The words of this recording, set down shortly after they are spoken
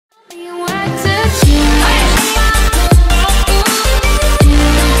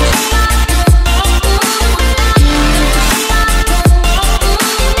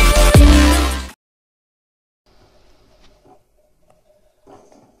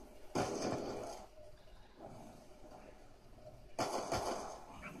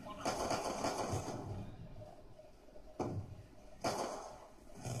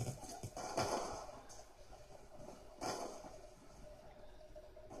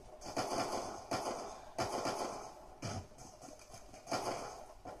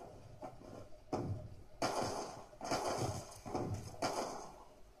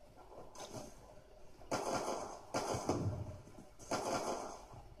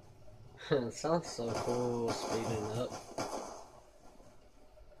It sounds so cool speeding up.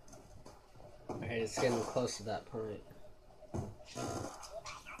 Alright, it's getting close to that point.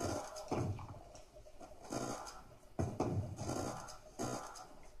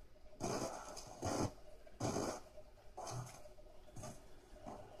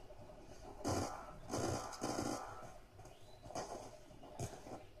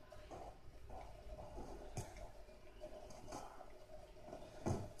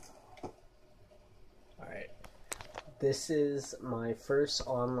 This is my first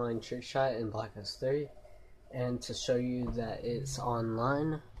online trick shot in Black Ops 3, and to show you that it's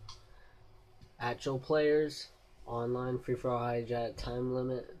online, actual players, online, free-for-all hijack, time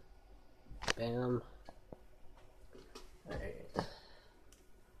limit, bam. Alright,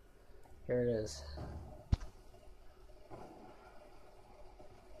 here it is.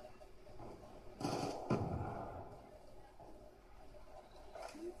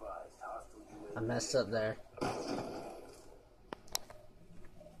 I messed up there.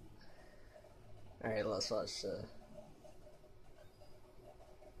 Alright, let's watch the...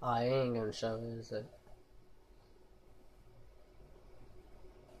 Oh, I ain't gonna show it, is it?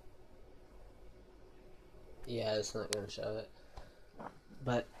 Yeah, it's not gonna show it.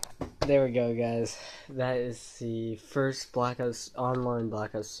 But, there we go, guys. That is the first online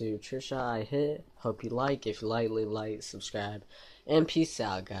Black Ops 2 trick shot I hit. Hope you like. If you like, leave a like, subscribe. And peace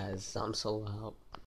out, guys. I'm Solo out.